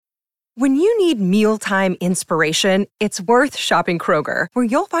When you need mealtime inspiration, it's worth shopping Kroger, where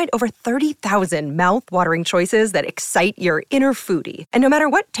you'll find over 30,000 mouth-watering choices that excite your inner foodie. And no matter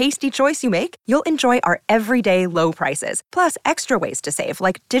what tasty choice you make, you'll enjoy our everyday low prices, plus extra ways to save,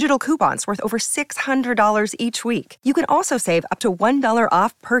 like digital coupons worth over $600 each week. You can also save up to $1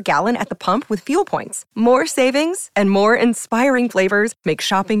 off per gallon at the pump with fuel points. More savings and more inspiring flavors make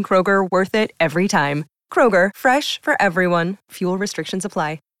shopping Kroger worth it every time. Kroger, fresh for everyone. Fuel restrictions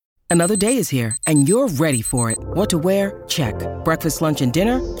apply. Another day is here, and you're ready for it. What to wear? Check. Breakfast, lunch, and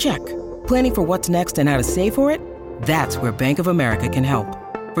dinner? Check. Planning for what's next and how to save for it? That's where Bank of America can help.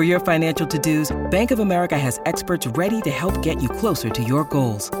 For your financial to-dos, Bank of America has experts ready to help get you closer to your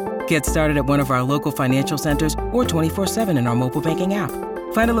goals. Get started at one of our local financial centers or 24/7 in our mobile banking app.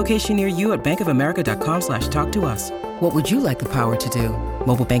 Find a location near you at bankofamerica.com/talktous. What would you like the power to do?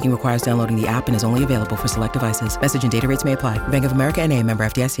 Mobile banking requires downloading the app and is only available for select devices. Message and data rates may apply. Bank of America N.A., member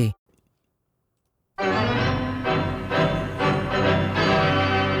FDIC.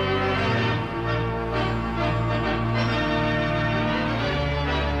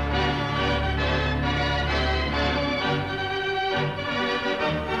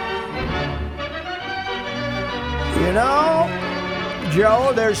 You know,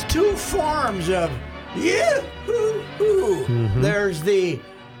 Joe, there's two forms of yoo-hoo-hoo. There's the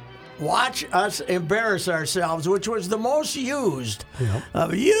watch us embarrass ourselves, which was the most used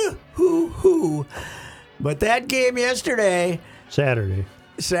of yoo-hoo-hoo. But that game yesterday, Saturday,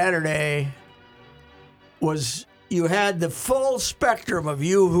 was you had the full spectrum of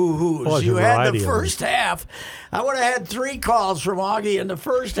yoo-hoo-hoos. Oh, you had the first half. I would have had 3 calls from Augie in the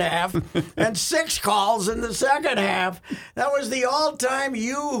first half and 6 calls in the second half. That was the all-time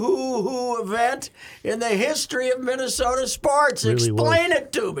yoo-hoo-hoo event in the history of Minnesota sports. Really Explain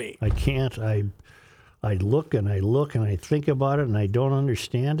it to me. I can't. I look and I think about it and I don't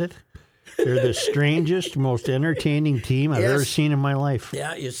understand it. They're the strangest, most entertaining team I've ever seen in my life.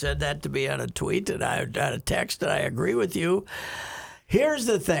 Yeah, you said that to me on a tweet and on a text, and I agree with you. Here's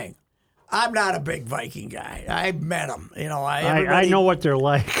the thing. I'm not a big Viking guy. I met them. You know, I know what they're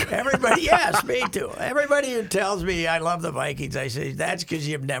like. Everybody, yes, me too. Everybody who tells me I love the Vikings, I say, that's because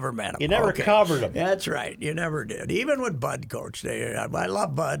you've never met them. You never covered them. That's right. You never did. Even with Bud coached, I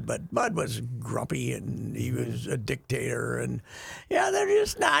love Bud, but Bud was grumpy and he was a dictator. And, yeah, they're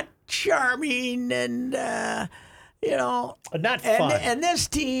just not charming and, you know. Not fun. And this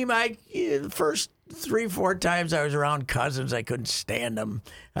team, the first 3-4 times I was around Cousins, I couldn't stand him.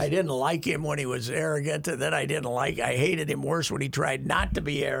 I didn't like him when he was arrogant, and then I hated him worse when he tried not to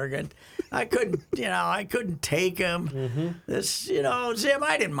be arrogant. I couldn't take him. This, Zim,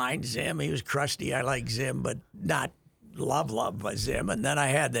 I didn't mind Zim. He was crusty. I like Zim, but not love Zim. And then I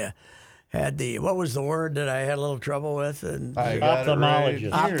had the what was the word that I had a little trouble with? And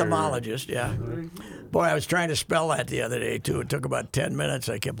ophthalmologist. Ophthalmologist, yeah. Boy, I was trying to spell that the other day too. It took about 10 minutes.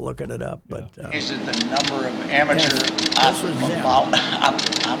 I kept looking it up, but Is it the number of amateur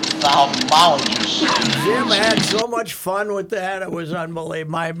ophthalmologists? Jim had so much fun with that. It was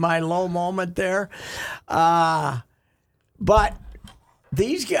unbelievable. My low moment there. But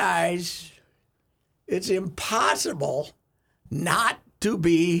these guys, it's impossible not to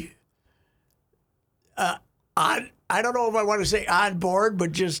be I don't know if I want to say on board,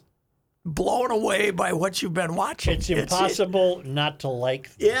 but just blown away by what you've been watching. It's impossible not to like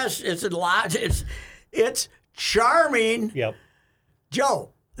them. Yes, it's a lot. It's charming. Yep. Joe,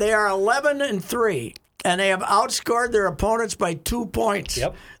 they are 11-3, and they have outscored their opponents by 2 points.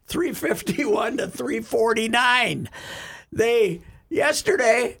 Yep. 351 to 349.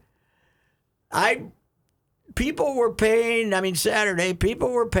 Yesterday, Saturday, people were paying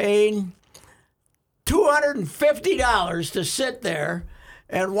 $250 to sit there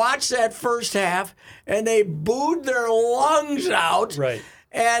and watch that first half, and they booed their lungs out. Right.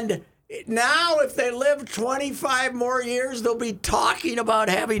 And now, if they live 25 more years, they'll be talking about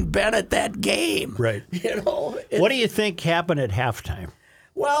having been at that game. Right. What do you think happened at halftime?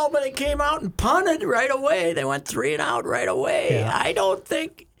 Well, but they came out and punted right away. They went 3 and out right away. Yeah. I don't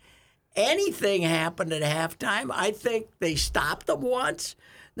think anything happened at halftime. I think they stopped them once.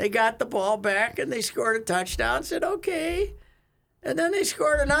 They got the ball back, and they scored a touchdown, said, okay. And then they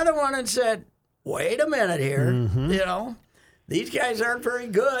scored another one and said, wait a minute here. Mm-hmm. These guys aren't very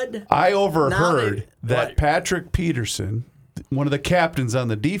good. I overheard that Patrick Peterson, one of the captains on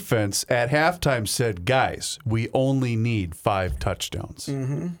the defense, at halftime said, guys, we only need 5 touchdowns.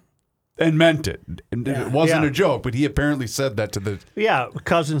 Mm-hmm. And meant it. And it wasn't a joke, but he apparently said that to the... Yeah,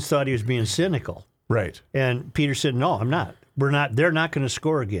 Cousins thought he was being cynical. Right. And Peter said, no, I'm not. They're not going to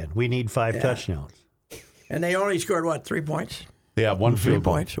score again. We need 5 touchdowns. And they only scored, 3 points? Yeah, one 3 field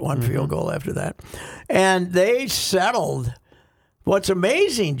goal. points, one field goal after that. And they settled. What's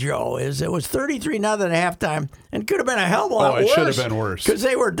amazing, Joe, is it was 33-0 at halftime, and could have been a hell of a lot worse. It should have been worse. Because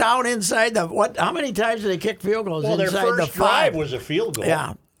they were down inside the, how many times did they kick field goals Well, their inside the first 5? drive was a field goal.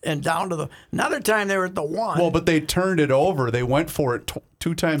 Yeah, and down to another time they were at the 1. Well, but they turned it over. They went for it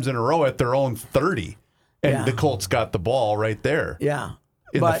 2 times in a row at their own 30, and the Colts got the ball right there. Yeah.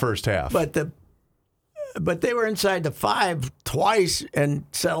 In the first half. But they were inside the 5 twice and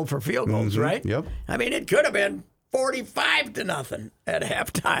settled for field goals, right? Yep. I mean, it could have been 45-0 at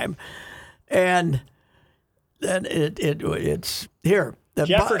halftime, and then it's here.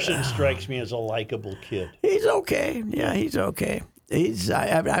 Jefferson strikes me as a likable kid. He's okay. Yeah, he's okay. I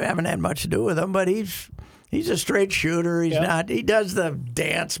haven't had much to do with him, but he's a straight shooter. He's not. He does the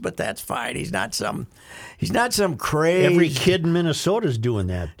dance, but that's fine. He's not some crazy. Every kid in Minnesota's doing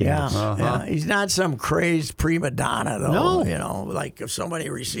that dance. Yeah. He's not some crazed prima donna, though. No. You know, like so many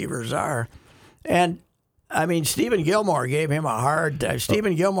receivers are. And, I mean, Stephen Gilmore gave him a hard time.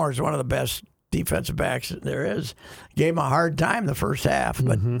 Stephen Gilmore is one of the best defensive backs there is. Gave him a hard time the first half,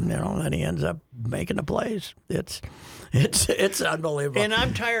 but, then he ends up making the plays. It's unbelievable. And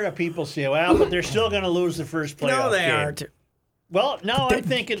I'm tired of people saying, well, but they're still going to lose the first playoff No, they game. aren't. Well, now I'm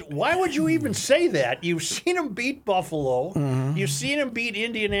thinking, why would you even say that? You've seen them beat Buffalo. You've seen them beat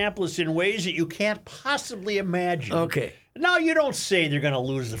Indianapolis in ways that you can't possibly imagine. Okay. Now you don't say they're going to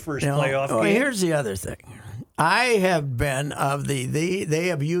lose the first playoff game. Here's the other thing. I have been of they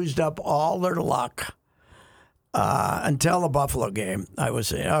have used up all their luck until the Buffalo game. I was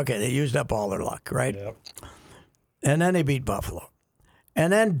saying, okay, they used up all their luck, right? Yep. And then they beat Buffalo.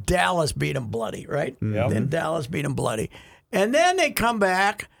 And then Dallas beat them bloody, right? Yep. Then Dallas beat them bloody. And then they come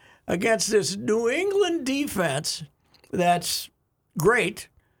back against this New England defense that's great,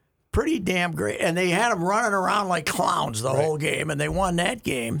 pretty damn great. And they had them running around like clowns the whole game, and they won that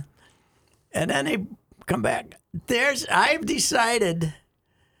game. And then they come back. I've decided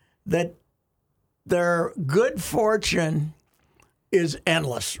that their good fortune is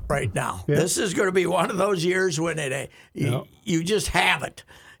endless right now. Yeah. This is going to be one of those years when you just have it.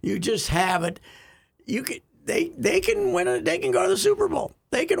 You just have it. They can win it. They can go to the Super Bowl.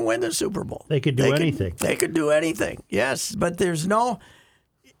 They can win the Super Bowl. They could do anything. They could do anything. Yes, but there's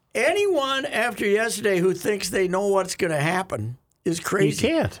anyone after yesterday who thinks they know what's going to happen is crazy.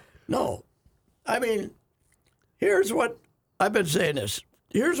 You can't. No. I mean, here's what I've been saying this.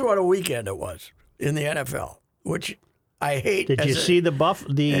 Here's what a weekend it was in the NFL, which I hate. Did you see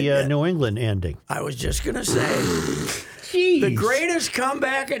the New England ending? I was just going to say, the greatest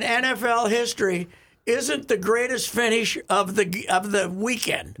comeback in NFL history isn't the greatest finish of the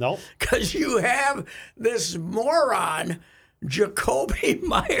weekend. No. Because you have this moron, Jacoby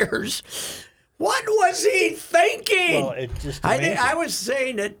Myers. What was he thinking? Well, it's just amazing. I was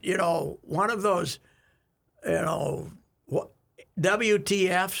saying that, one of those,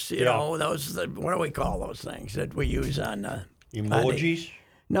 WTFs, those, what do we call those things that we use on emojis?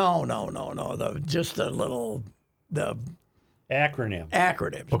 No. Just the little, the acronyms.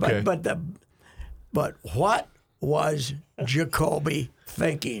 Okay. But what was Jacoby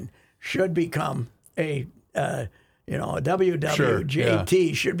thinking? Should become a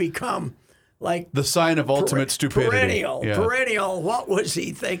WWJT should become like the sign of ultimate stupidity. Perennial. What was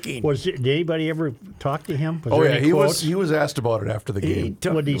he thinking? Did anybody ever talk to him? He was asked about it after the game. He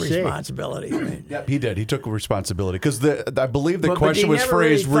took responsibility. Right? Yeah, he did. He took responsibility because I believe the question was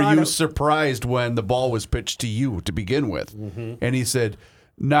phrased, "Were you surprised when the ball was pitched to you to begin with?" Mm-hmm. And he said,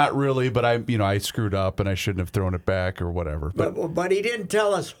 "Not really, but I screwed up and I shouldn't have thrown it back or whatever." But he didn't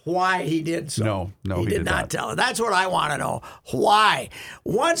tell us why he did so. No, he did not tell us. That's what I want to know. Why?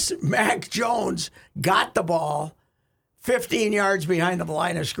 Once Mac Jones got the ball 15 yards behind the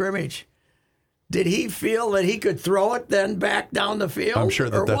line of scrimmage, did he feel that he could throw it then back down the field? I'm sure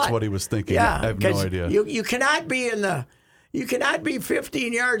that's what he was thinking. Yeah, I have no idea. You cannot be you cannot be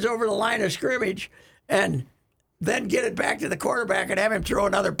 15 yards over the line of scrimmage and then get it back to the quarterback and have him throw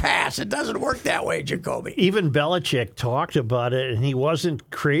another pass. It doesn't work that way, Jacoby. Even Belichick talked about it, and he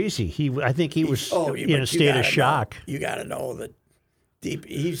wasn't crazy. I think he was in a state of shock. You got to know that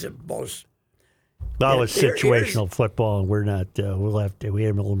he's the most. Well, it's situational football, and we're not. We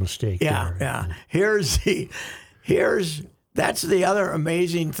had a little mistake. Yeah, there. Yeah. That's the other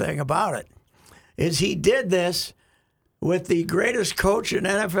amazing thing about it, is he did this with the greatest coach in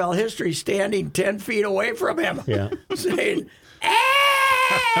NFL history standing 10 feet away from him, saying,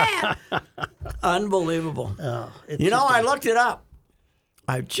 unbelievable. I looked it up.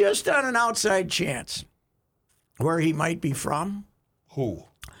 I've just done an outside chance where he might be from. Who?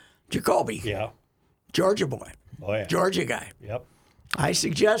 Jacoby. Yeah. Georgia boy. Georgia guy. Yep. I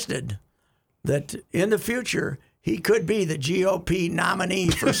suggested that in the future he could be the GOP nominee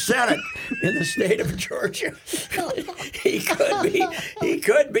for Senate in the state of Georgia. He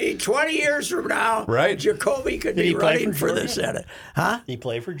could be 20 years from now. Right. Jacoby could Did be he play running for for the Georgia? Senate. Huh? Did he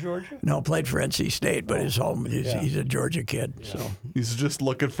play for Georgia? No, played for NC State, but his home, he's a Georgia kid. So He's just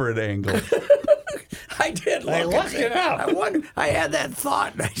looking for an angle. I did look I looked it up. I had that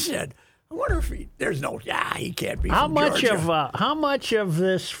thought, and I said, I wonder if he can't be How from much Georgia. how much of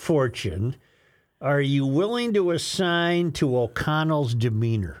this fortune are you willing to assign to O'Connell's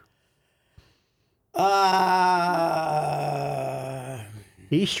demeanor?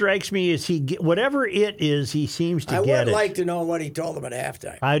 He strikes me as whatever it is, he seems to I get would it. like to know what he told him at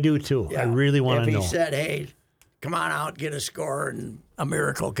halftime. I do too. I really want to If know. he said, "Hey, come on out, get a score, and a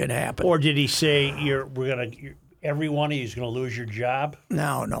miracle can happen." Or did he say every one of you is going to lose your job?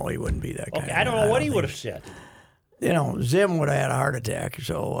 No, he wouldn't be that guy. Okay, I don't know what he would have said. Zim would have had a heart attack,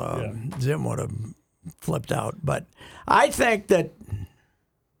 so Zim would have flipped out. But I think that,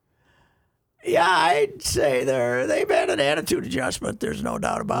 I'd say they've had an attitude adjustment. There's no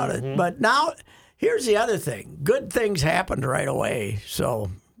doubt about it. But now, here's the other thing: good things happened right away. So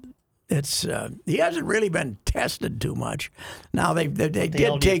it's he hasn't really been tested too much. Now they did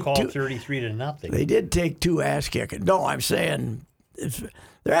take call 33-0. 33-0. They did take 2 ass kicking. No, I'm saying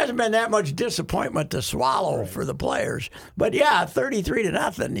there hasn't been that much disappointment to swallow for the players. But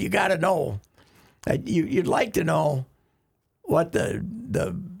 33-0. You got to know. You'd like to know what what's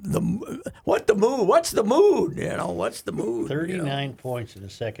the mood? What's the mood? What's the mood? 39 points in the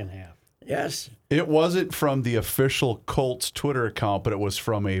second half. Yes. It wasn't from the official Colts Twitter account, but it was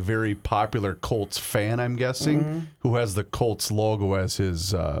from a very popular Colts fan, I'm guessing, who has the Colts logo as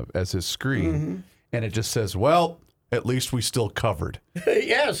his screen, and it just says, "Well, at least we still covered."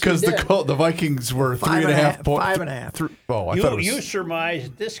 Yes. Because the Vikings were 3.5 points. 5.5. I thought it was. You surmise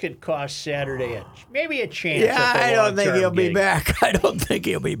this could cost Saturday maybe a chance. Yeah, at the I don't think long-term he'll be gig. back. I don't think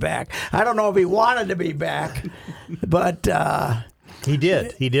he'll be back. I don't know if he wanted to be back, but He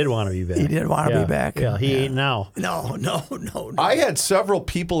did. He did want to be back. he did want to be back. Yeah, he ain't now. No. I had several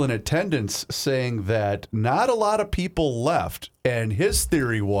people in attendance saying that not a lot of people left, and his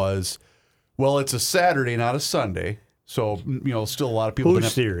theory was, well, it's a Saturday, not a Sunday, so still a lot of people.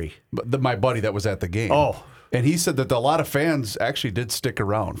 Whose theory? My buddy that was at the game. Oh. And he said that a lot of fans actually did stick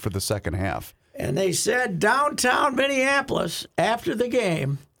around for the second half. And they said downtown Minneapolis after the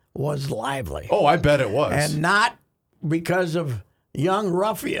game was lively. Oh, I bet it was. And not because of young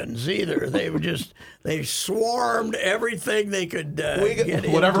ruffians either. They swarmed everything they could get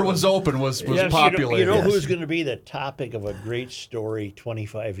whatever into. was open was Yes, popular. You know who's going to be the topic of a great story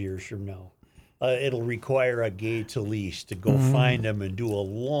 25 years from now? It'll require a Gay Talese to go find them and do a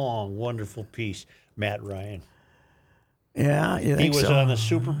long, wonderful piece. Matt Ryan. Yeah, you think He was so? on the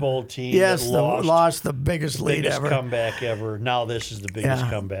Super Bowl team. Yes, that lost the biggest lead biggest ever. comeback ever. Now this is the biggest Yeah.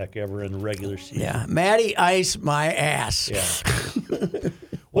 comeback ever in the regular season. Yeah, Matty Ice my ass. Yeah.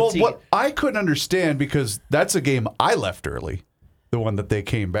 Well, what I couldn't understand, because that's a game I left early, the one that they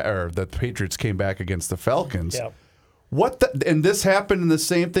came back, or that the Patriots came back against the Falcons. Yeah. And this happened in the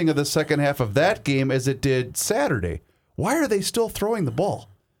same thing of the second half of that game as it did Saturday. Why are they still throwing the ball?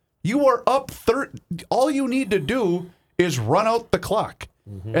 You are up all you need to do is run out the clock.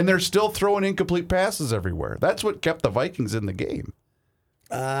 And they're still throwing incomplete passes everywhere. That's what kept the Vikings in the game.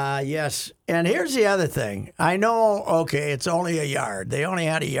 Yes. And here's the other thing. I know, okay, it's only a yard. They only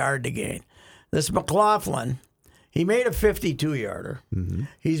had a yard to gain. This McLaughlin, he made a 52-yarder.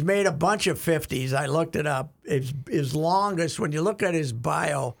 He's made a bunch of 50s. I looked it up. His longest, when you look at his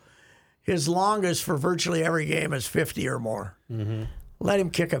bio, his longest for virtually every game is 50 or more. Let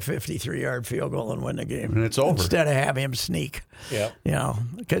him kick a 53-yard field goal and win the game. And it's over. Instead of having him sneak. Yeah.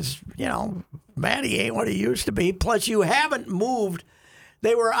 Because, Matty ain't what he used to be. Plus, you haven't moved.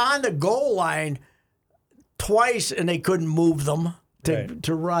 They were on the goal line twice, and they couldn't move them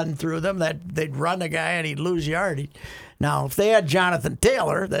to run through them. That they'd run the guy, and he'd lose yardage. Now, if they had Jonathan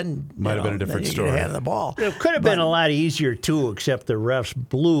Taylor, then Might have been a different story. Had the ball. It could have been a lot easier, too, except the refs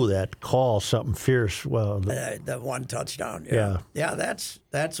blew that call something fierce. Well, The one touchdown. Yeah. Yeah,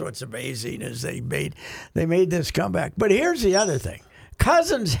 that's what's amazing is they made this comeback. But here's the other thing.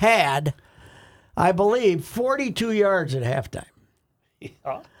 Cousins had, I believe, 42 yards at halftime.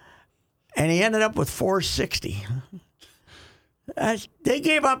 And he ended up with 460. They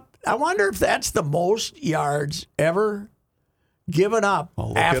gave up. I wonder if that's the most yards ever given up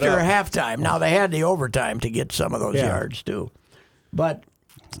after halftime. Now, they had the overtime to get some of those yards, too. But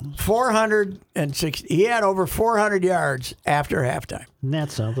 460. He had over 400 yards after halftime.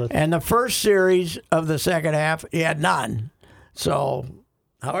 That's something. And the first series of the second half, he had none. So,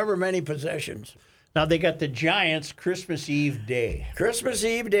 however many possessions. Now they got the Giants Christmas Eve day. Christmas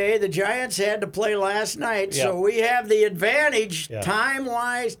Eve day, the Giants had to play last night, Yeah. so we have the advantage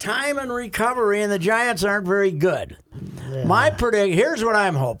time-wise, time and recovery, and the Giants aren't very good. My prediction, here's what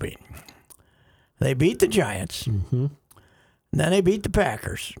I'm hoping. They beat the Giants, then they beat the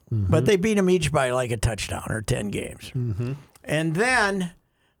Packers, but they beat them each by like a touchdown or 10 games. And then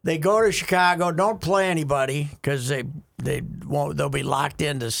they go to Chicago, don't play anybody because they'll be locked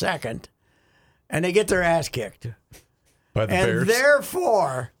into second. And they get their ass kicked. By the and Bears.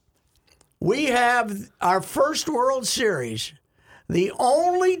 therefore, we have our first World Series, the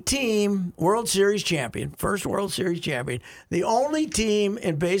only team, World Series champion, first World Series champion, the only team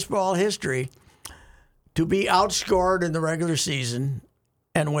in baseball history to be outscored in the regular season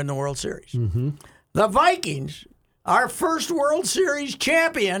and win the World Series. The Vikings, our first World Series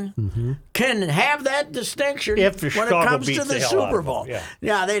champion, can have that distinction If when it Chicago comes to beats the the hell out Super of Bowl. them,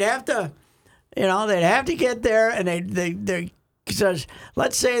 Yeah, they'd have to. You know, they'd have to get there, and they because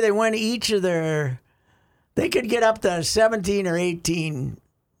let's say they win each of their, they could get up to 17 or 18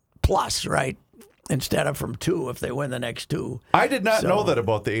 plus, right? Instead of from 2 if they win the next 2. I did not know that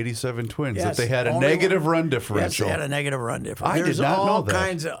about the 87 Twins, Yes, that they had a only negative run Yes, differential. they had a negative run difference. I did There's not know all that.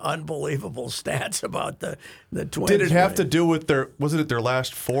 kinds of unbelievable stats about the Twins. Did it have to do with wasn't it their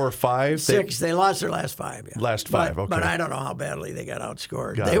last 4 or 5? 6? They lost their last 5. Yeah. Last 5, But okay. I don't know how badly they got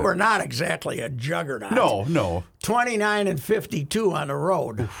outscored. Got they it. were not exactly a juggernaut. No. 29 and 52 on the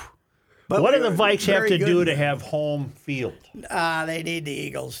road. But What we do the were Vikes have very to good. do to have home field? They need the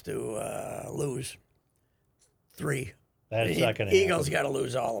Eagles to lose 3. That's not going to happen. Eagles got to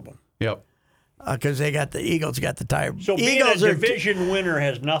lose all of them Yep. because the Eagles got the tie. So being Eagles a are division winner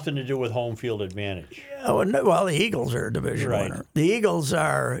has nothing to do with home field advantage. well, the Eagles are a division Right. winner. The Eagles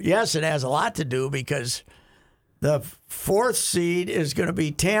are, yes, it has a lot to do because the 4th seed is going to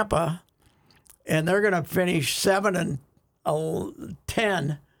be Tampa, and they're going to finish 7 and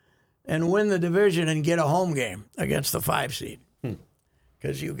 10 and win the division and get a home game against the 5 seed.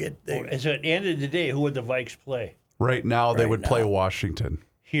 Because you get So at the end of the day, who would the Vikes play? Right now, they Right would play now. Washington.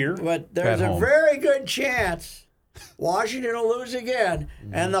 Here? But there's At a home. very good chance Washington will lose again,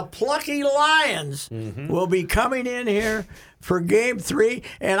 and the plucky Lions will be coming in here for Game 3.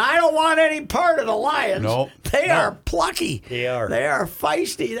 And I don't want any part of the Lions. Nope. They are plucky. They are. They are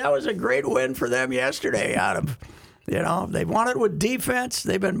feisty. That was a great win for them yesterday. They won it with defense.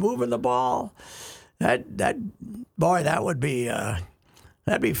 They've been moving the ball. That would be.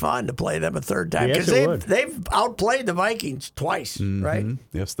 That'd be fun to play them a third time Yes, because it would. they've outplayed the Vikings twice, right?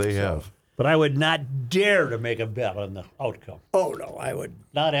 Yes, they have. But I would not dare to make a bet on the outcome. Oh no, I would.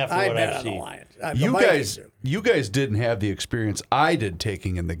 Not after I what bet I've on the seen. Lions. The You Vikings guys, do. you guys didn't have the experience I did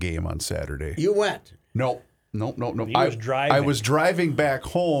taking in the game on Saturday. You went. No. He was driving. I was driving back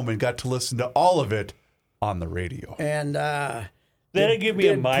home and got to listen to all of it on the radio. And That'd give me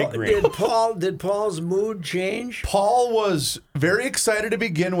a migraine. Did Paul's mood change? Paul was very excited to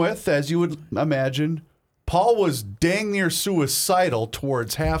begin with, as you would imagine. Paul was dang near suicidal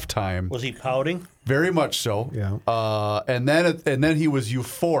towards halftime. Was he pouting? Very much so. Yeah. And then he was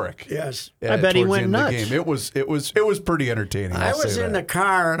euphoric. Yes. I bet he towards went the end of the nuts. game. It was pretty entertaining. I was in the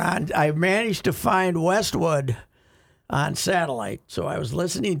car and I managed to find Westwood on satellite, so I was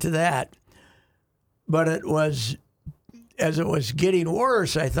listening to that. But as it was getting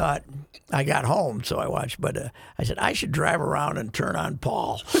worse, I thought I got home, so I watched. But I said I should drive around and turn on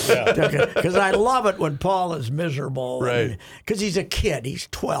Paul because I love it when Paul is miserable. Right. Because he's a kid. He's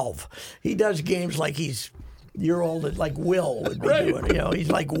 12. He does games like he's year old, like Will would be doing. He's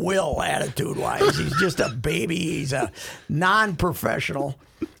like Will attitude-wise. He's just a baby. He's a non-professional,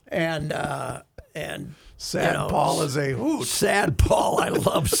 and Sad Paul is a hoot. Sad Paul. I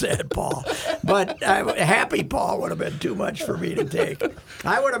love Sad Paul. But Happy Paul would have been too much for me to take.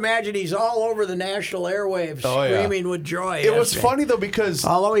 I would imagine he's all over the national airwaves screaming with joy. It was funny, though, because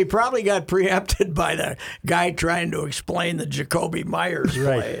Although he probably got preempted by the guy trying to explain the Jacoby Myers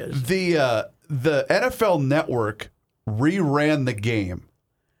play. the NFL Network reran the game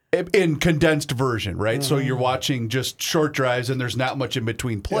in condensed version, right? So you're watching just short drives and there's not much in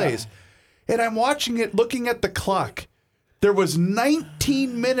between plays. And I'm watching it, looking at the clock. There was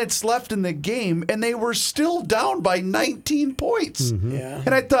 19 minutes left in the game, and they were still down by 19 points. Yeah.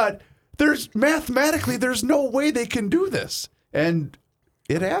 And I thought, there's no way they can do this. And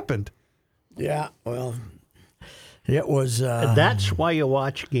it happened. Yeah, well, it was. That's why you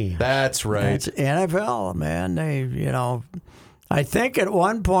watch games. That's right. It's NFL, man. I think at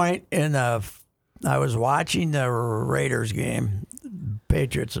one point I was watching the Raiders game,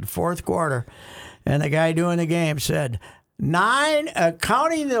 Patriots in fourth quarter, and the guy doing the game said,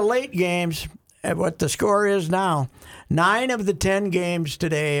 counting the late games at what the score is now, 9 of the 10 games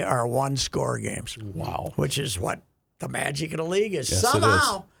today are one-score games. Wow. Which is what the magic of the league is. Yes,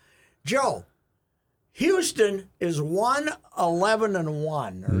 Somehow, Joe, Houston is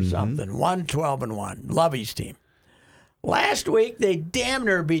 1-11-1 or something, 1-12-1. Lovey's team. Last week, they damn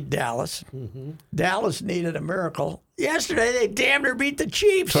near beat Dallas. Dallas needed a miracle. Yesterday, they damn near beat the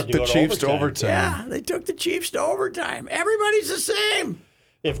Chiefs. Took the Chiefs to overtime. Yeah, they took the Chiefs to overtime. Everybody's the same.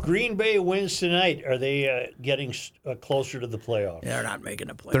 If Green Bay wins tonight, are they getting closer to the playoffs? They're not making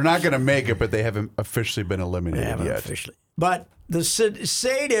the playoffs. They're not going to make it, but they haven't officially been eliminated They haven't yet. officially. But the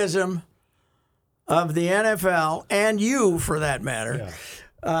sadism of the NFL, and you for that matter,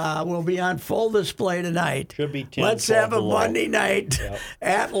 will be on full display tonight. Should be 10, Let's 12 have a below. Monday night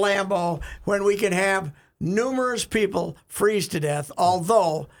at Lambeau when we can have numerous people freeze to death,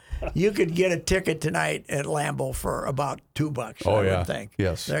 although you could get a ticket tonight at Lambeau for about $2, I would think.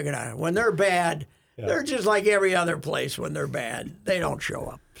 Yes. They're gonna when they're bad, they're just like every other place when they're bad. They don't show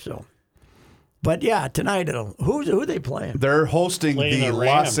up. So but yeah, tonight who are they playing? They're hosting Playing the the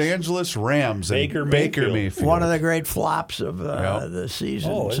Los Rams. Angeles Rams and Baker Baker Mayfield. Mayfield. One of the great flops of the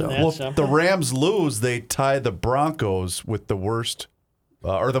season. Oh, isn't so. that Well, something? the Rams lose, they tie the Broncos with the worst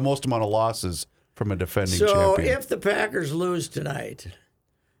or the most amount of losses from a defending So champion. if the Packers lose tonight,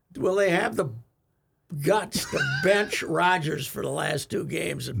 will they have the guts to bench Rodgers for the last 2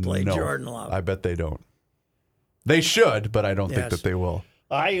 games and play No, Jordan Love? I bet they don't. They should, but I don't think Yes. that they will.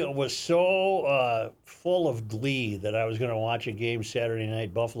 I was so full of glee that I was going to watch a game Saturday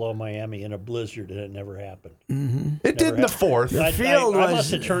night, Buffalo, Miami, in a blizzard, and it never happened. It did in the fourth. The I field I was-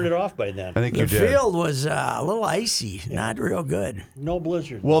 must have turned it off by then. think The you did. field was a little icy, not real good. No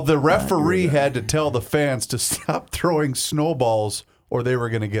blizzard. Well, the referee had to tell the fans to stop throwing snowballs or they were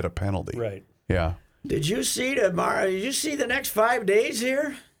going to get a penalty. Right. Yeah. Did you see tomorrow? Did you see the next 5 days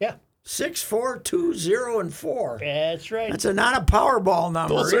here? Yeah. 6, 4, 2, 0, and 4. That's right. That's not a Powerball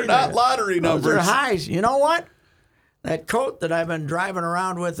number. Those are either. not lottery Those numbers. are highs. You know what? That coat that I've been driving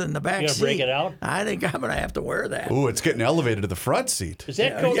around with in the back You gonna seat. break it out? I think I'm going to have to wear that. Ooh, it's getting elevated to the front seat. Does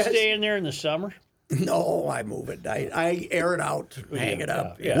that coat yes. stay in there in the summer? No, I move it. I air it out, hang it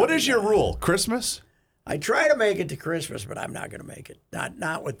up. Yeah. What is your rule? Christmas? I try to make it to Christmas, but I'm not going to make it.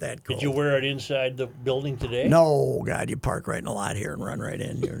 Not with that coat. Did you wear it inside the building today? No, God, you park right in the lot here and run right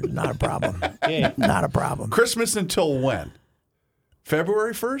in. You're not a problem. Okay. Not a problem. Christmas until when?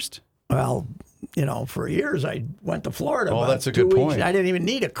 February 1st? Well, for years I went to Florida. Oh, about that's a 2 good weeks. point. I didn't even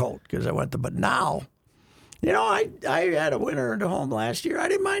need a coat because I went to. But now, I had a winter at home last year. I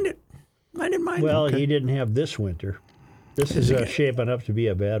didn't mind it. Well, he didn't have this winter. This is shaping up to be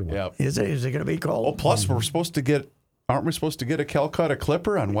a bad one. Yeah. Is it going to be cold? Oh, plus aren't we supposed to get a Calcutta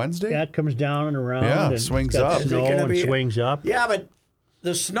Clipper on Wednesday? That comes down and around. Yeah, and swings it's got up. Is it Snow gonna and be- swings up. Yeah, but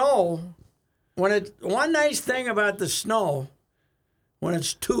the snow, one nice thing about the snow, when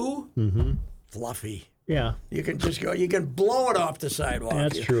it's fluffy, Yeah, you can just go. You can blow it off the sidewalk.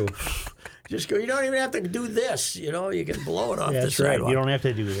 that's true. Just go. You don't even have to do this. You can blow it off the That's right. sidewalk. You don't have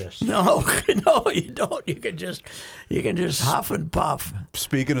to do this. No, you don't. You can just huff and puff.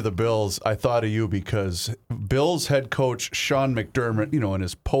 Speaking of the Bills, I thought of you because Bills head coach Sean McDermott, in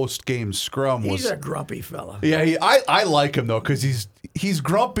his post-game scrum was... He's a grumpy fella. Yeah, I like him, though, because he's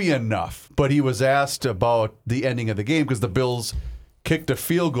grumpy enough. But he was asked about the ending of the game because the Bills kicked a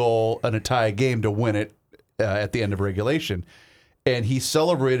field goal in a tie game to win it at the end of regulation. And he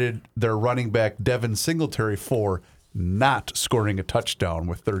celebrated their running back, Devin Singletary, for not scoring a touchdown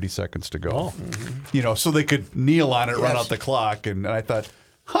with 30 seconds to go. So they could kneel on it, run out the clock. And I thought,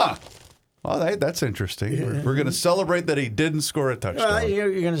 well, that's interesting. We're going to celebrate that he didn't score a touchdown. Well,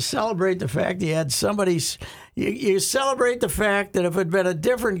 you're going to celebrate the fact he had somebody's. You celebrate the fact that if it had been a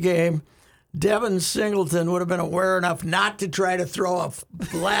different game, Devin Singleton would have been aware enough not to try to throw a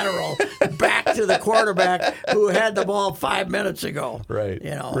lateral back to the quarterback who had the ball 5 minutes ago. Right.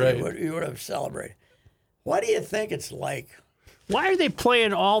 Right. You would have celebrated. What do you think it's like? Why are they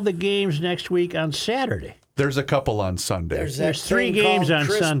playing all the games next week on Saturday? There's a couple on Sunday. That There's 3 thing games called on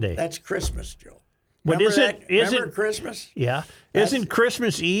Sunday. That's Christmas, Joe. But Remember isn't Christmas? Yeah, isn't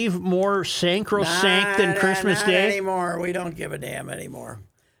Christmas Eve more sacrosanct than Christmas not Day? anymore. We don't give a damn anymore.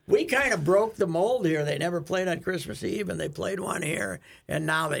 We kind of broke the mold here. They never played on Christmas Eve, and they played one here, and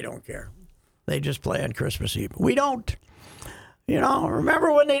now they don't care. They just play on Christmas Eve. We don't.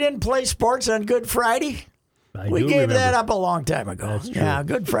 Remember when they didn't play sports on Good Friday? We do gave remember. that up a long time ago. That's true. Yeah,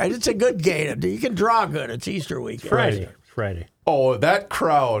 Good Friday. It's a good game. You can draw good. It's Easter weekend. Friday. Friday. Oh, that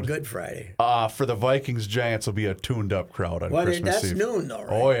crowd Good Friday. for the Vikings Giants will be a tuned-up crowd on Christmas that's Eve. noon, though,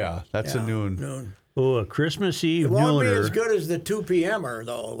 right? Oh, yeah. That's a Yeah, noon. Noon. Oh, a Christmas Eve It won't be nooner. as good as the 2 p.m.er,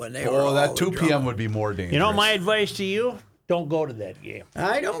 though, when they were Oh, all that 2 drunk. p.m. would be more dangerous. You know, my advice to you: don't go to that game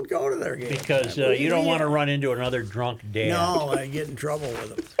I don't go to their games. because you don't want to run into another drunk dad. No, I get in trouble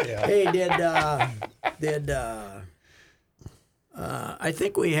with them. Hey, I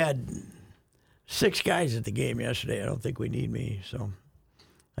think we had 6 guys at the game yesterday. I don't think we need me, so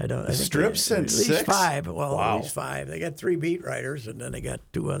I don't. I think Strip they- sent at least 6? 5. Well, Wow. at least 5. They got 3 beat writers, and then they got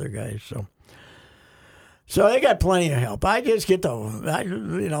 2 other guys. So they got plenty of help. I just get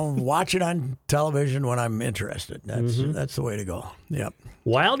to, watch it on television when I'm interested. That's the way to go. Yep.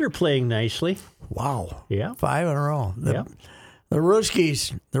 Wilder playing nicely. Wow. Yeah. 5 in a row. Yeah. The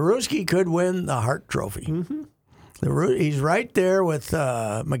Ruski could win the Hart Trophy. Mm-hmm. He's right there with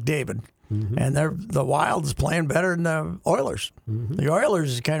McDavid. Mm-hmm. And the Wild's playing better than the Oilers. Mm-hmm. The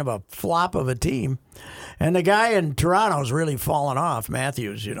Oilers is kind of a flop of a team. And the guy in Toronto's really fallen off.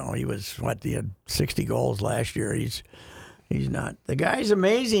 Matthews, he had 60 goals last year. He's not. The guy's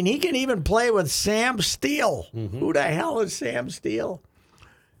amazing. He can even play with Sam Steele. Mm-hmm. Who the hell is Sam Steele?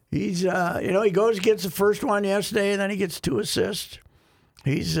 He's, he gets the first one yesterday, and then he gets 2 assists.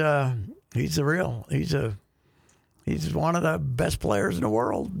 He's one of the best players in the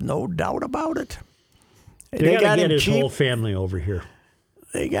world, no doubt about it. They got to get his cheap. whole family over here.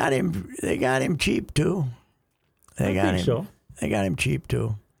 They got him cheap too. They got him cheap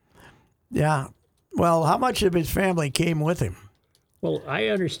too. Yeah. Well, how much of his family came with him? Well, I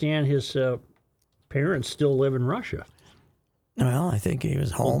understand his parents still live in Russia. Well, I think he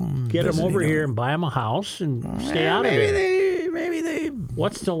was home. Get him over visiting here and buy him a house and stay out of it. Maybe they.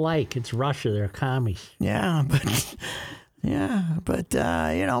 What's the like? It's Russia. They're commies. Yeah, but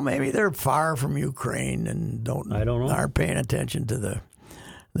maybe they're far from Ukraine and aren't paying attention to the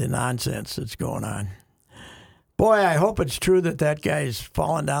nonsense that's going on. Boy, I hope it's true that guy's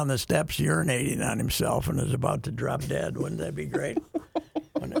falling down the steps urinating on himself and is about to drop dead. Wouldn't that be great?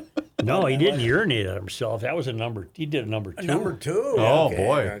 No, he didn't urinate on himself. That was a number. He did a number 2. Number 2. Oh, Okay,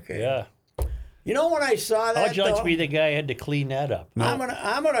 boy. Okay. Yeah. You know when I saw that? How'd you like to though? be the guy who had to clean that up? I'm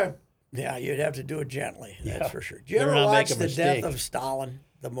gonna. Yeah, you'd have to do it gently. That's for sure. Did you Better ever not watch make a The mistake. Death of Stalin,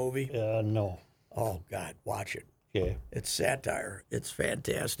 the movie? No. Oh God, watch it. Okay. It's satire. It's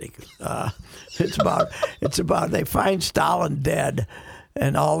fantastic. It's about they find Stalin dead,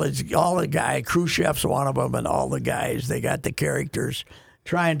 and all the guy Khrushchev's one of them, and all the guys they got the characters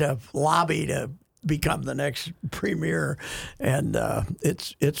trying to lobby to become the next premier, and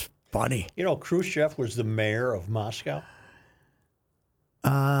it's funny. You know, Khrushchev was the mayor of Moscow.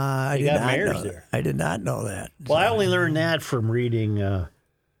 I They did got not mayors know there. that. I did not know that. Well, I only learned that from reading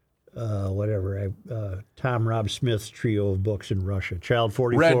Tom Rob Smith's trio of books in Russia. Child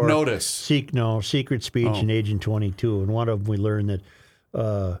 44. Red Notice. Secret Speech and Agent 22. And one of them we learned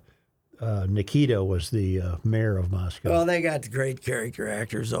that Nikita was the mayor of Moscow. Well, they got great character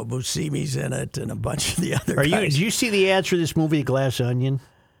actors, though. Buscemi's in it and a bunch of the other guys. Did you see the ads for this movie, Glass Onion?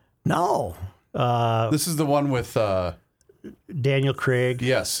 No. This is the one with, Daniel Craig.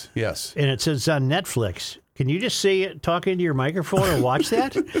 yes. And it says it's on Netflix. Can you just say it, talk into your microphone and watch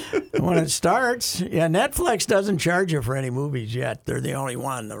that? When it starts, yeah, Netflix doesn't charge you for any movies yet. They're the only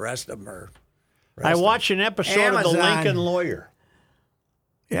one. The rest of them are. I watched an episode of The Amazon. Lincoln Lawyer.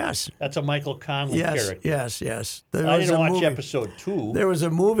 Yes. That's a Michael Conley character. Yes. There I was didn't a watch movie- episode 2. There was a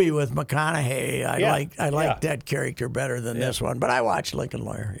movie with McConaughey. I like Yeah. that character better than this one, but I watched Lincoln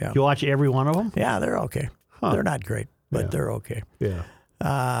Lawyer. Yeah. You watch every one of them? Yeah, they're okay. They're not great, but they're okay. Yeah.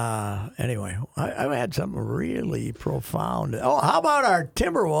 Anyway, I had something really profound. Oh, how about our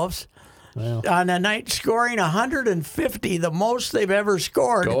Timberwolves on a night scoring 150, the most they've ever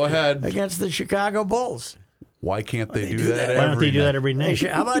scored. Go ahead. Against the Chicago Bulls. Why can't they do do that that? Why don't they do night? that every night?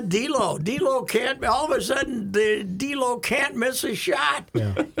 How about D'Lo? D'Lo can't. All of a sudden, D'Lo can't miss a shot.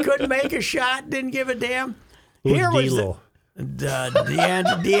 Couldn't make a shot. Didn't give a damn. Who's was D'Lo?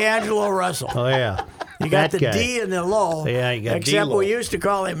 D'Angelo Russell. Oh, yeah. You got That the guy. D and the low. Yeah, you got Except D-Lo. we used to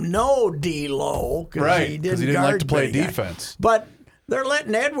call him No D-Lo. Right, He because didn't he didn't like guard to play many guys. defense. But they're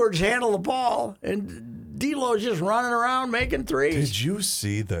letting Edwards handle the ball, and D-Lo's just running around making threes. Did you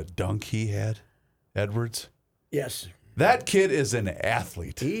see the dunk he had, Edwards? Yes. That kid is an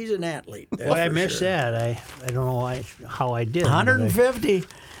athlete. He's an athlete. that's Boy, I for missed sure. that. I don't know how I did. 150.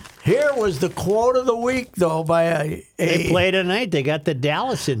 Here was the quote of the week, though, by They play tonight. They got the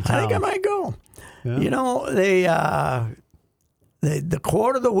Dallas in I think I town. might go. You know, the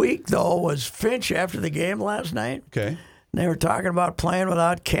quote of the week, though, was Finch after the game last night. Okay. And they were talking about playing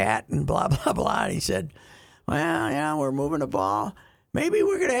without Cat and blah, blah, blah. And he said, well, yeah, we're moving the ball. Maybe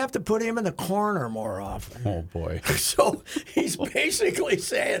we're going to have to put him in the corner more often. Oh, boy. So he's basically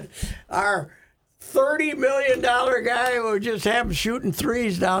saying our $30 million guy will just have him shooting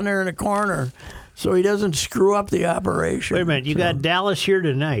threes down there in the corner so he doesn't screw up the operation. Wait a minute. You got Dallas here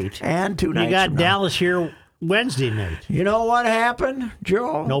tonight. And 2 nights You got from now. Dallas here Wednesday night. You know what happened,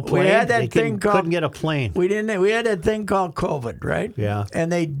 Joe? No plane. We had that They thing called. couldn't get a plane. We didn't. We had that thing called COVID, right? Yeah.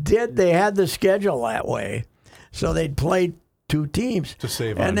 And they had the schedule that way, so they'd play 2 teams To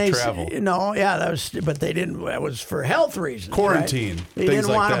save and on they, travel. No, yeah, that was. But they didn't. That was for health reasons. Quarantine, Right? They things didn't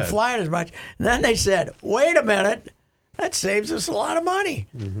like want them that. flying as much. And then they said, "Wait a minute, that saves us a lot of money."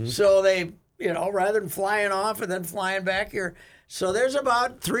 Mm-hmm. So they, rather than flying off and then flying back here. So there's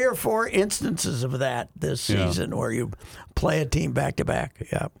about 3 or 4 instances of that this Yeah. season where you play a team back to back.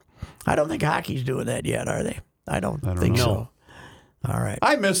 Yeah, I don't think hockey's doing that yet, are they? I don't think know. so. All right.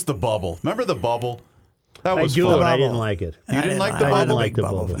 I missed the bubble. Remember the bubble? That I was do, fun. but I didn't like it. You didn't like the I bubble? wasn't a like big the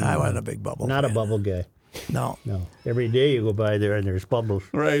bubble. bubble. I wasn't a big bubble. Not a fan. bubble guy. No. No. Every day you go by there and there's bubbles.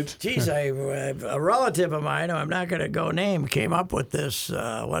 Right. Geez, a relative of mine, I'm not going to go name, came up with this,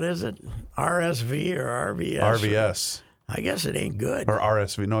 what is it? RSV or RVS? RVS. I guess it ain't good. Or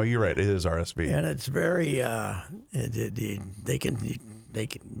RSV. No, you're right. It is RSV. And it's very,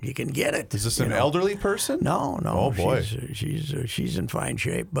 you can get it. Is this you an know. elderly person? No. Oh, boy. She's in fine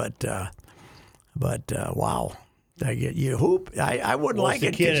shape, but wow. You hoop. I wouldn't Was like the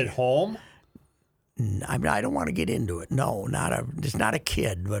it. kid 'cause- at home? I don't want to get into it. No, it's not a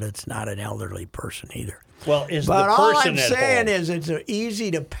kid, but it's not an elderly person either. Well, is But the all person I'm at saying home? is it's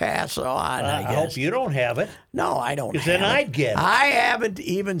easy to pass on, I I guess. hope you don't have it. No, I don't 'Cause have then it. I'd get it. I haven't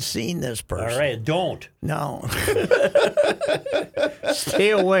even seen this person. All right, don't. No.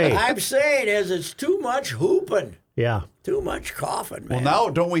 Stay away. I'm saying is it's too much hooping, Yeah. too much coughing, Well, man. now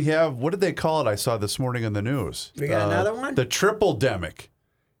don't we have, what did they call it? I saw this morning in the news. We got another one? The triple-demic.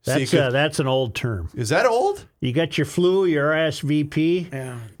 That's an old term. Is that old? You got your flu, your RSVP,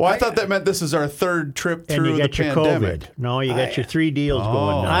 Yeah. Well, I thought that meant this is our 3rd trip and through you the got your pandemic. COVID. No, you got your 3 deals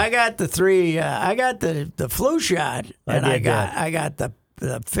going now. I got the 3. I got the flu shot, and I did got that.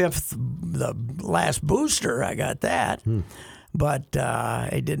 the 5th, the last booster. I got that, but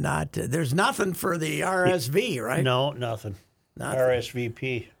I did not. There's nothing for the RSV, right? No, nothing.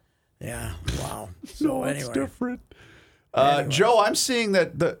 RSVP. Yeah. Wow. So It's anyway, different. Joe, I'm seeing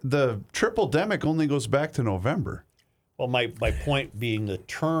that the triple-demic only goes back to November. Well, my point being the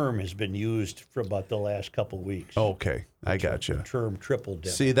term has been used for about the last couple of weeks. Okay, I got you. Term triple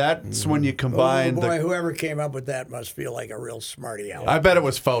dip. See, that's when you oh combine boy, the. whoever came up with that must feel like a real smarty aleck. I bet it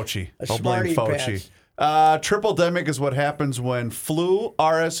was Fauci. I'll blame smarty Fauci. pants. Triple-demic is what happens when flu,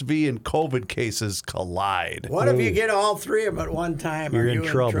 RSV, and COVID cases collide. What if you get all 3 of them at one time? You're Are in you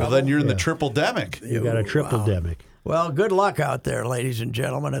trouble. Well, then you're in the triple-demic. You got a triple demic. Well, good luck out there, ladies and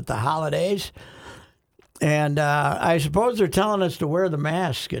gentlemen, at the holidays. And I suppose they're telling us to wear the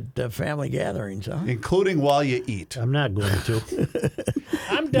mask at family gatherings, huh? Including while you eat. I'm not going to.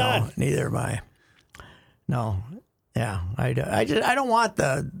 I'm done. No, neither am I. No. Yeah, I don't want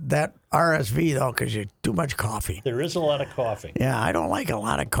that RSV, though, because you're too much coffee. There is a lot of coughing. Yeah, I don't like a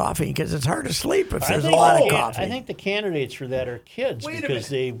lot of coffee because it's hard to sleep if I there's a think- lot of coffee. I think the candidates for that are kids Wait a because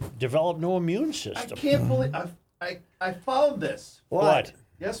they develop no immune system. can't believe I found this. What?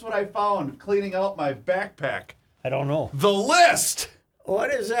 Guess what I found cleaning out my backpack? I don't know. The list What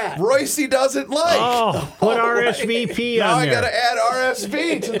is that? Royce doesn't like. Oh, put RSVP now on I there. got to add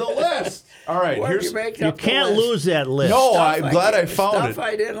RSV to the list. All right, Where'd here's you make You up the can't list? lose that list. no. Stuff I'm glad I stuff found it.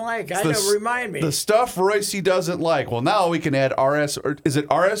 I didn't like. I The know, s- remind me. The stuff Royce doesn't like. Well, now we can add RS. Or is it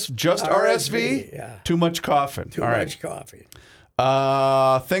RS? Just RSV? yeah. Too much coughing. Too All right. much coffee.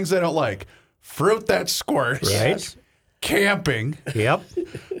 Things I don't like: fruit that squirts. Yes. Camping. Yep.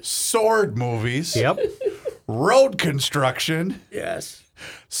 Sword movies. Yep. Road construction. Yes.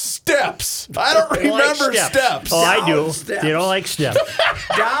 Steps. I don't You like remember steps. Oh, I do. Down steps. You don't like steps.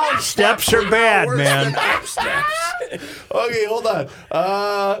 Down Steps are bad, worse man. than up steps. Okay, hold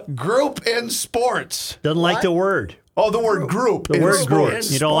on. Group in sports. Doesn't like the word. Oh, the word group. The in word group.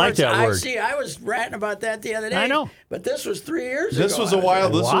 sports. You don't like that I word. see. I was ranting about that the other day. I know. But this was 3 years ago. This was a while.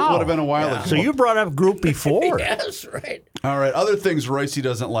 This Wow. would have been a while ago. So you brought up group before. Yes, right. All right. Other things Royce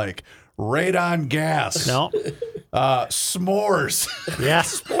doesn't like: radon gas. No. S'mores.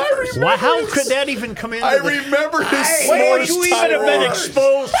 Yes. Why? How could that even come in? I remember his When s'mores. would you even have been timer.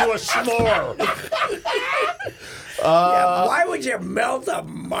 exposed to a s'more? Yeah, why would you melt a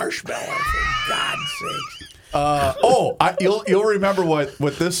marshmallow, for God's sakes? You'll remember what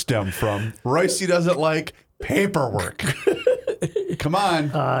this stemmed from. Royce doesn't like paperwork. Come on.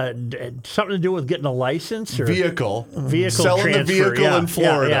 Something to do with getting a license or Vehicle. vehicle Selling transfer. the vehicle yeah, in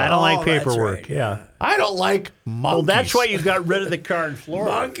Florida. Yeah, I don't like Oh, that's paperwork. right, Yeah. I don't like monkeys. Well, that's why you got rid of the car in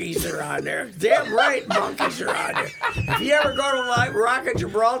Florida. Monkeys are on there. Damn right, monkeys are on there. If you ever go to like Rock of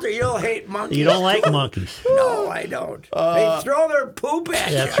Gibraltar, you'll hate monkeys. You don't like monkeys. No, I don't. They throw their poop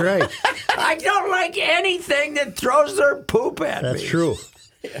at you. That's right. I don't like anything that throws their poop at me. That's true.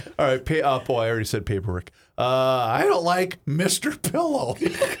 All right. I already said paperwork. I don't like Mr. Pillow.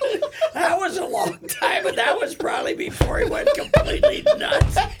 That was a long time, but that was probably before he went completely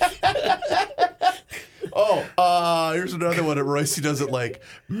nuts. Here's another one that Royce doesn't like.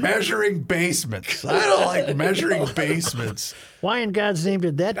 Measuring basements. I don't like measuring basements. Why in God's name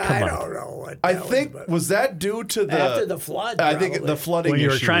did that come I up? don't know what I that think, was, was that due to the... after the flood, I think probably. the flooding When you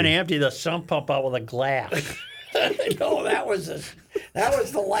were issue. trying to empty the sump pump out with a glass. No, that was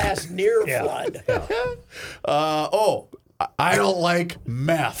the last near flood. I don't like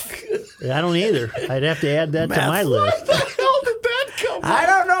meth. I don't either. I'd have to add that to my list. How did that come I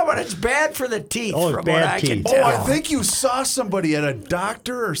don't know, but it's bad for the teeth, Oh, it's from bad what I can teeth. tell. I think you saw somebody at a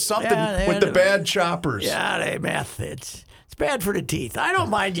doctor or something Yeah, they with had the bad choppers. Yeah, they meth. It's bad for the teeth. I don't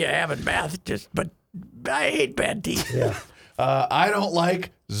mind you having meth, but I hate bad teeth. Yeah. I don't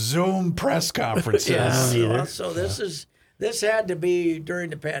like Zoom press conferences. either. So this had to be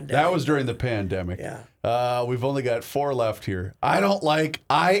during the pandemic. That was during the pandemic. Yeah. We've only got 4 left here. I don't like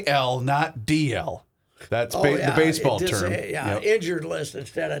IL, not DL. That's the baseball term. Yeah, Yep. injured list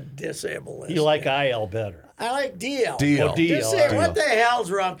instead of disabled list. You like IL better. I like DL. DL. Oh, DL. Just say, what the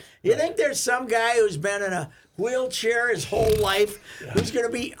hell's wrong? You think there's some guy who's been in a wheelchair his whole life who's going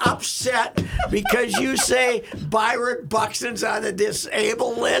to be upset because you say Byron Buxton's on the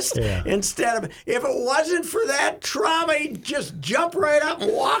disabled list instead of, if it wasn't for that trauma, he'd just jump right up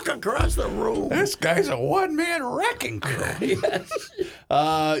and walk across the room. This guy's a one-man wrecking crew.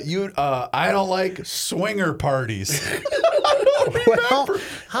 I don't like swinger parties. Well,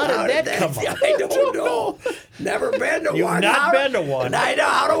 how did that come up? I don't know. Never been to You've one. not been to one. And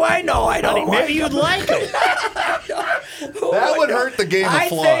how do I know? I don't Maybe you'd like it. That would hurt the game of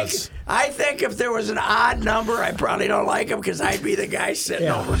flaws. I think if there was an odd number, I probably don't like him because I'd be the guy sitting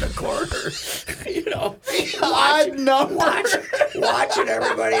over in the corner, Odd number. watching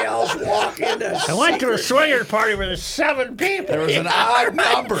everybody else walk into. I went to a swinger party where there's 7 people. There was an odd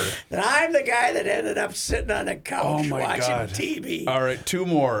number. And I'm the guy that ended up sitting on the couch Oh my watching God. TV. All right, 2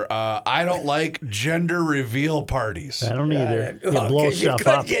 more. I don't like gender reveal parties. I don't either. You Well, blow 'cause you stuff could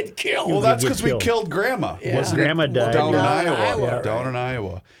up. get killed. Well, that's get because we killed. killed Grandma. Wasn't Grandma it? died, Down in yeah. Iowa. Iowa, Down right. in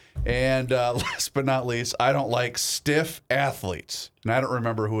Iowa. And last but not least, I don't like stiff athletes. And I don't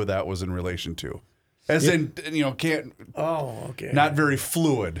remember who that was in relation to. As in, can't, Oh, okay. not very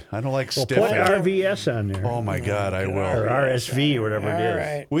fluid. I don't like Well, stiff put athletes. RVS on there. Oh my God, I Or will. RSV, whatever it All is.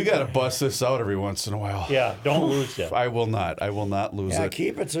 right. We got to bust this out every once in a while. Yeah, don't lose that. I will not. I will not lose Yeah, it.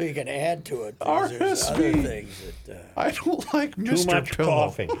 keep it so you can add to it. because There's other RSV. things that I don't like Too Mr. much Pillow.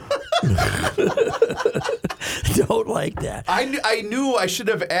 coughing. don't like that. I knew I should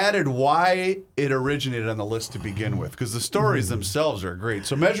have added why it originated on the list to begin with, because the stories themselves are great.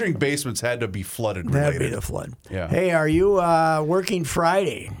 So measuring basements had to be flooded That'd be related. the flood. Yeah. Hey, are you working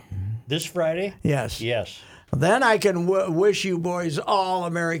Friday? This Friday? Yes. Yes. Then I can wish you boys all a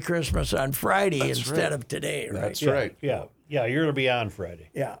Merry Christmas on Friday instead of today, right? That's right. Yeah. Yeah, you're going to be on Friday.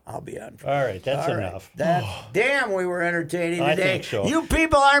 Yeah, I'll be on Friday. All right, that's All right. enough. Damn, we were entertaining I today. think so. You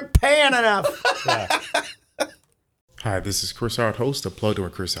people aren't paying enough. Hi, this is Chris Howard, host of Plugged In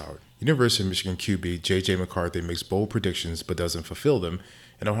with Chris Howard. University of Michigan QB J.J. McCarthy makes bold predictions but doesn't fulfill them,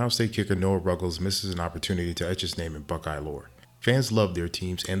 and Ohio State kicker Noah Ruggles misses an opportunity to etch his name in Buckeye lore. Fans love their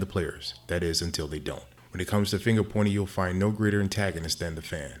teams and the players, that is, until they don't. When it comes to finger pointing, you'll find no greater antagonist than the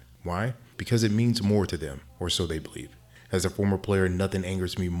fan. Why? Because it means more to them, or so they believe. As a former player, nothing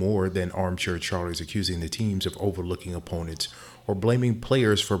angers me more than armchair Charlies accusing the teams of overlooking opponents or blaming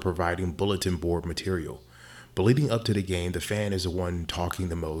players for providing bulletin board material. But leading up to the game, the fan is the one talking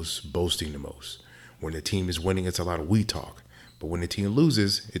the most, boasting the most. When the team is winning, it's a lot of we talk. But when the team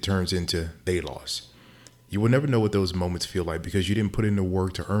loses, it turns into they lost. You will never know what those moments feel like because you didn't put in the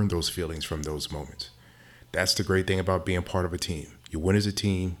work to earn those feelings from those moments. That's the great thing about being part of a team. You win as a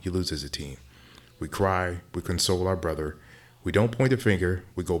team, you lose as a team. We cry, we console our brother. We don't point the finger,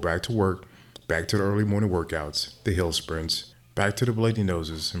 we go back to work, back to the early morning workouts, the hill sprints, back to the bloody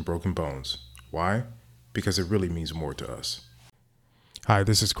noses and broken bones. Why? Because it really means more to us. Hi,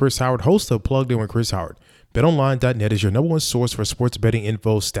 this is Chris Howard, host of Plugged In with Chris Howard. BetOnline.net is your number one source for sports betting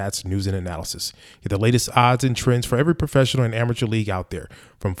info, stats, news, and analysis. Get the latest odds and trends for every professional and amateur league out there.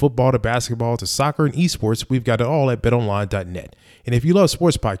 From football to basketball to soccer and esports, we've got it all at BetOnline.net. And if you love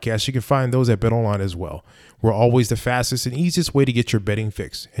sports podcasts, you can find those at BetOnline as well. We're always the fastest and easiest way to get your betting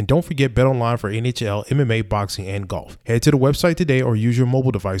fix. And don't forget BetOnline for NHL, MMA, boxing, and golf. Head to the website today or use your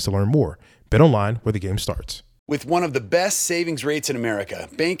mobile device to learn more. BetOnline, where the game starts. With one of the best savings rates in America,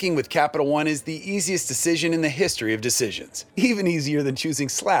 banking with Capital One is the easiest decision in the history of decisions. Even easier than choosing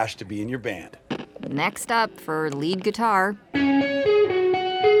Slash to be in your band. Next up for lead guitar.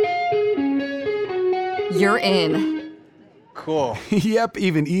 You're in. Cool. Yep,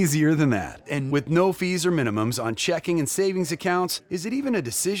 even easier than that. And with no fees or minimums on checking and savings accounts, is it even a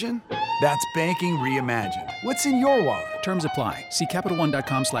decision? That's banking reimagined. What's in your wallet? Terms apply. See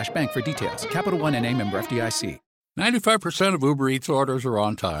CapitalOne.com/bank for details. Capital One N.A. member FDIC. 95% of Uber Eats orders are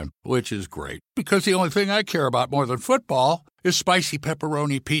on time, which is great. Because the only thing I care about more than football is spicy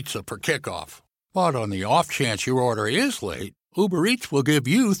pepperoni pizza for kickoff. But on the off chance your order is late, Uber Eats will give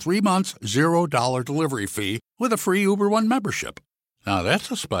you 3 months, $0 delivery fee with a free Uber One membership. Now that's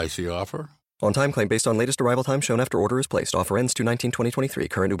a spicy offer. On-time claim based on latest arrival time shown after order is placed. Offer ends 2/19/2023.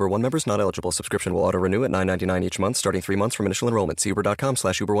 Current Uber One members not eligible. Subscription will auto-renew at $9.99 each month, starting 3 months from initial enrollment. See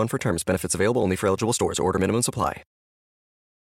Uber.com/Uber One for terms. Benefits available only for eligible stores. Order minimums apply.